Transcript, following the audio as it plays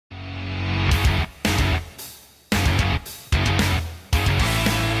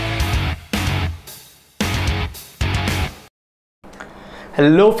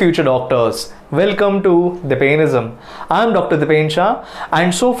Hello future doctors, welcome to Dipenism. I am Dr. Dipen Shah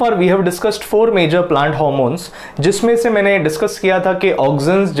and so far we have discussed four major plant hormones जिसमें से मैंने discuss किया था कि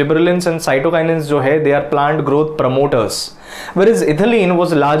auxins, gibberellins and cytokinins जो है they are plant growth promoters, whereas ethylene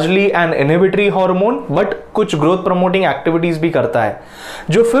was largely an inhibitory hormone but कुछ growth promoting activities भी करता है।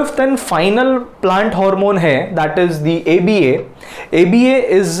 जो fifth and final plant hormone है that is the ABA। ABA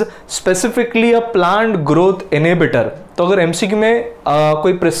is specifically a plant growth inhibitor. तो अगर MCQ में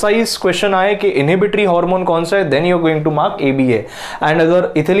कोई प्रिसाइज क्वेश्चन आए कि इनहिबिटरी हार्मोन कौन सा है, then you are going to mark ABA। And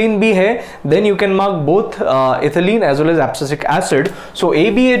अगर इथिलीन भी है then you can mark both ethylene as well as abscisic acid. So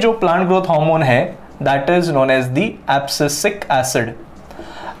ABA जो प्लांट ग्रोथ हार्मोन है that is known as the abscisic acid.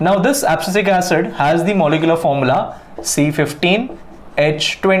 Now this abscisic acid has the molecular formula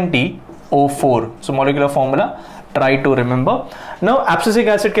C15H20O4. So molecular formula try to remember. Now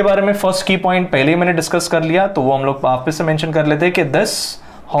abscisic acid के बारे में first key point पहले ही मैंने discuss कर लिया, तो वो हम लोग वापस से मेंशन कर लेते हैं कि this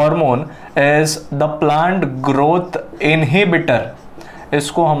hormone is the plant growth inhibitor.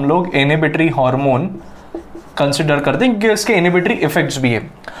 इसको हम लोग inhibitory hormone कंसिडर करते हैं क्योंकि इसके इनहिबिटरी इफेक्ट्स भी है।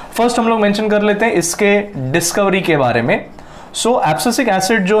 फर्स्ट हम लोग मेंशन कर लेते हैं इसके डिस्कवरी के बारे में। सो एब्सिसिक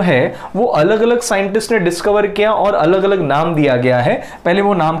एसिड जो है वो अलग अलग साइंटिस्ट ने डिस्कवर किया और अलग अलग नाम दिया गया है। पहले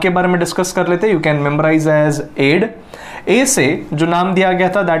वो नाम के बारे में डिस्कस कर लेते हैं। You can memorise as add. ए से जो नाम दिया गया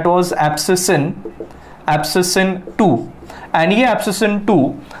था दैट वाज एब्सिसिन 2 एंड ये एब्सिसिन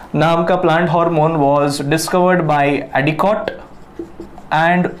 2 नाम का plant hormone was discovered by एडिकॉट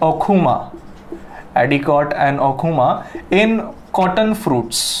and ओकुमा in cotton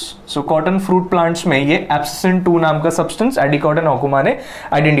fruits. So cotton fruit plants में ये एब्सिसिन 2 नाम का सब्सटेंस एडिकॉट एंड ओकुमा ने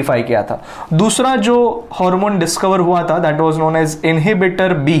आइडेंटिफाई किया था। दूसरा जो हार्मोन डिस्कवर हुआ था that was known as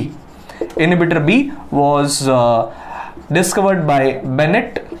inhibitor B. Inhibitor B was discovered by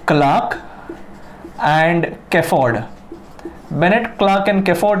Bennett, Clark and कैफोर्ड। Bennett, Clark and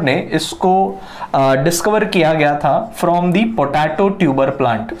कैफोर्ड ने इसको डिस्कवर किया गया था from the potato tuber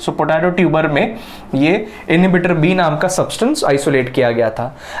plant. So potato tuber में ये इनहिबिटर बी नाम का सब्सटेंस आइसोलेट किया गया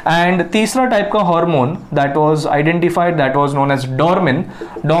था। एंड तीसरा टाइप का hormone that was identified that was known as डोर्मिन।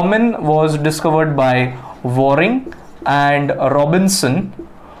 डोर्मिन was discovered by warring and Robinson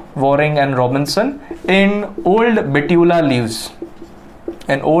in old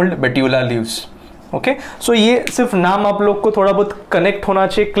बेट्यूला leaves. Okay, सो ये सिर्फ नाम आप लोग को थोड़ा बहुत कनेक्ट होना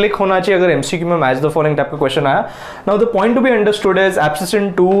चाहिए, क्लिक होना चाहिए अगर एमसीक्यू में मैच द फॉलोइंग टाइप का क्वेश्चन आया। Now the point to be understood is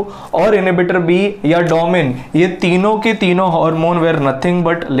एब्सिसिन 2 और इनहिबिटर बी या डोमिन, ये तीनों के तीनों hormone where nothing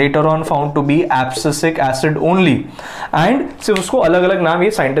but later on found to be abscisic acid only and सिर्फ उसको अलग अलग नाम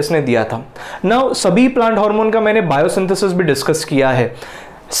ये साइंटिस्ट ने दिया था। नाउ सभी प्लांट हार्मोन का मैंने बायोसिंथेसिस भी डिस्कस किया है।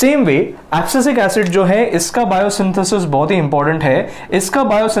 सेम वे एब्सिसिक एसिड जो है इसका बायोसिंथेसिस बहुत ही इंपॉर्टेंट है। इसका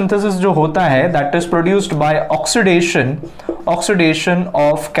बायोसिंथेसिस जो होता है that is produced by oxidation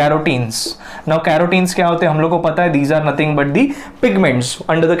of carotenes. Now carotenes क्या होते हैं हम लोग को पता है, these are nothing but the pigments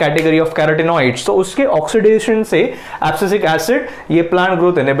under the category of carotenoids. तो उसके ऑक्सीडेशन से एब्सिसिक एसिड ये प्लांट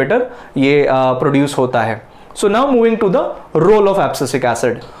ग्रोथ इनहिबिटर ये प्रोड्यूस होता है। So now moving to the role of abscisic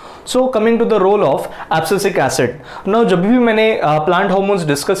acid. So coming to the role of abscisic acid. Now जब भी मैंने प्लांट हार्मोन्स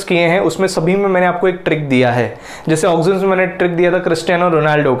डिस्कस किए हैं उसमें सभी में मैंने आपको एक ट्रिक दिया है। जैसे ऑक्सिन्स में मैंने ट्रिक दिया था क्रिस्टियानो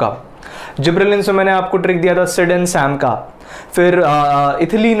रोनाल्डो का, जिब्रेलिन्स में मैंने आपको ट्रिक दिया था सिड एंड सैम का, फिर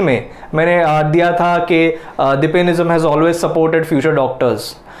इथिलीन में मैंने दिया था कि डिपेनिज्म has always supported future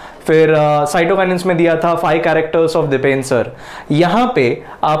doctors, फिर साइटोकाइनिन्स में दिया था 5 कैरेक्टर्स ऑफ डिपेन सर। यहाँ पे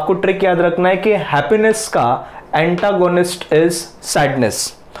आपको ट्रिक याद रखना है कि हैप्पीनेस का antagonist is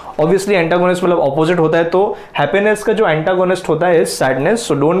sadness. Obviously antagonist मतलब ऑपोजिट होता है, तो हैप्पीनेस का जो एंटागोनिस्ट होता है is sadness.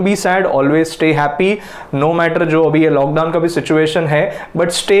 So don't be sad, always stay happy no matter जो अभी ये लॉकडाउन का भी सिचुएशन है, but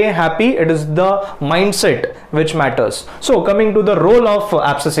stay happy, it is the mindset which matters. So coming to the role of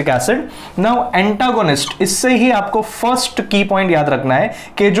abscisic acid. Now antagonist, इससे ही आपको first की point याद रखना है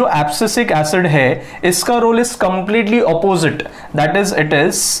कि जो एब्सिसिक एसिड है इसका role is completely opposite, that is it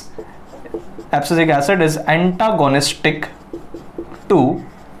is abscisic acid is antagonistic to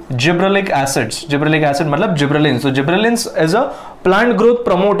gibberellic acids. Gibberellic acid मतलब जिब्रेलिन्स। तो gibberellins as a plant growth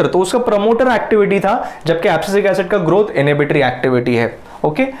promoter, तो उसका प्रमोटर एक्टिविटी था, जबकि एब्सिसिक एसिड का ग्रोथ इनहिबिटरी एक्टिविटी है।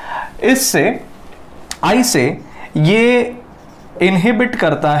 Okay, इससे आई से ये इनहिबिट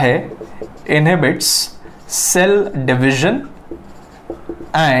करता है, inhibits cell division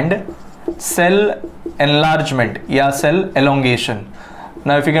and cell enlargement या cell elongation.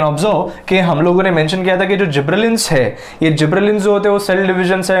 Now if you can observe कि हम लोगों ने मेंशन किया था कि जो जिब्रेलिन्स है, ये जिब्रेलिन्स जो होते हैं वो cell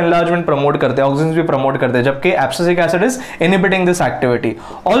division, cell enlargement promote करते हैं, ऑक्सिन्स भी प्रमोट करते हैं, जबकि abscisic acid is inhibiting this activity.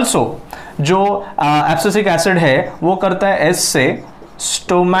 Also जो एब्सिसिक एसिड है वो करता है एस से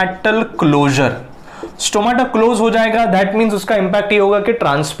स्टोमैटल क्लोजर। स्टोमाटा क्लोज हो जाएगा, दैट मींस उसका इंपैक्ट ये होगा कि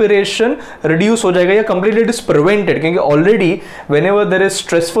ट्रांसपिरेशन रिड्यूस हो जाएगा या कंप्लीटली इट इज प्रिवेंटेड, क्योंकि already whenever there is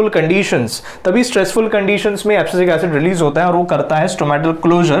stressful conditions, तभी स्ट्रेसफुल कंडीशंस में एब्सिसिक एसिड रिलीज होता है और वो करता है stomatal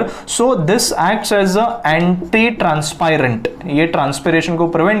closure. So this acts as a anti ट्रांसपायरेंट, ये ट्रांसपिरेशन को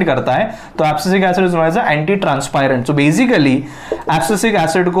प्रिवेंट करता है, तो abscisic acid is known as a anti ट्रांसपायरेंट. So basically abscisic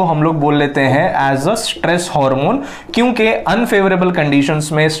acid को हम लोग बोल लेते हैं एज अ स्ट्रेस हार्मोन, क्योंकि अनफेवरेबल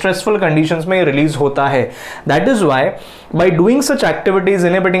कंडीशंस में, स्ट्रेसफुल कंडीशंस में रिलीज होता है. That is why by doing such activities,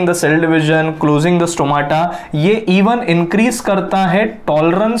 inhibiting the cell division, closing the stomata, ये even increase करता है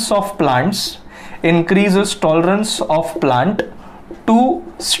tolerance of plants, increases tolerance of plant to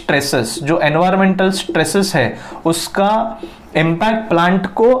stresses. जो environmental stresses है उसका इम्पैक्ट प्लांट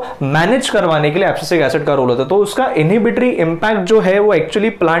को मैनेज करवाने के लिए एब्सिसिक एसिड का रोल होता है. तो उसका इनहिबिटरी इम्पैक्ट जो है वो एक्चुअली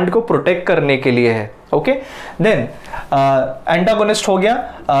प्लांट को प्रोटेक्ट करने के लिए है. ओके, देन एंटागोनिस्ट हो गया,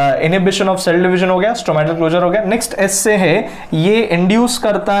 इनहिबिशन ऑफ सेल डिवीजन हो गया, स्टोमेटल क्लोजर हो गया. नेक्स्ट एस से है, ये इंड्यूस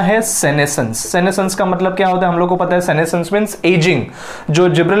करता है सेनेसेंस. सेनेसेंस का मतलब क्या होता है हम लोग को पता है, सेनेसेंस मींस एजिंग. जो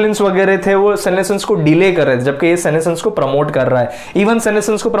जिब्रेलिन्स वगैरह थे वो सेनेसेंस को डिले कर रहे थे, जबकि ये सेनेसेंस को प्रमोट कर रहा है. इवन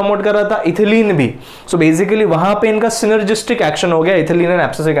सेनेसेंस को प्रमोट कर रहा था इथिलीन भी. सो बेसिकली वहां पे इनका सिनर्जिस्टिक एक्शन हो गया इथिलीन एंड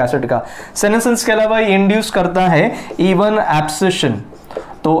एब्सिसिक एसिड का. सेनेसेंस के अलावा ये इंड्यूस करता है इवन एब्सिशन,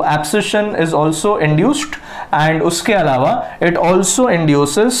 तो abscission is also induced, and उसके अलावा इट ऑल्सो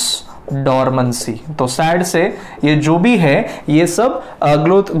इंड्यूसेस डॉर्मेंसी. तो सैड से ये जो भी है ये सब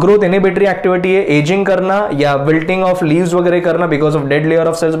ग्रोथ इनहिबिटरी एक्टिविटी है, एजिंग करना या विल्टिंग ऑफ लीव्स वगैरह करना because of dead layer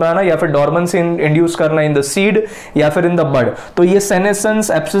of sales बनाना, या फिर डॉर्मेंसी इंड्यूस करना इन द सीड या फिर इन द बड. तो ये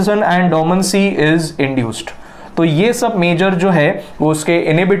senescence, abscission and dormancy is induced. तो ये सब मेजर जो है वो उसके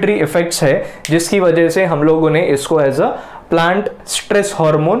इनहिबिटरी इफेक्ट्स है, जिसकी वजह से हम लोगों ने इसको as a plant stress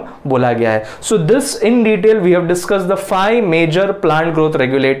hormone बोला गया है. So this in detail we have discussed the 5 major plant growth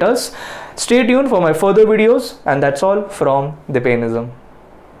regulators. Stay tuned for my further videos, and that's all from Dipenism.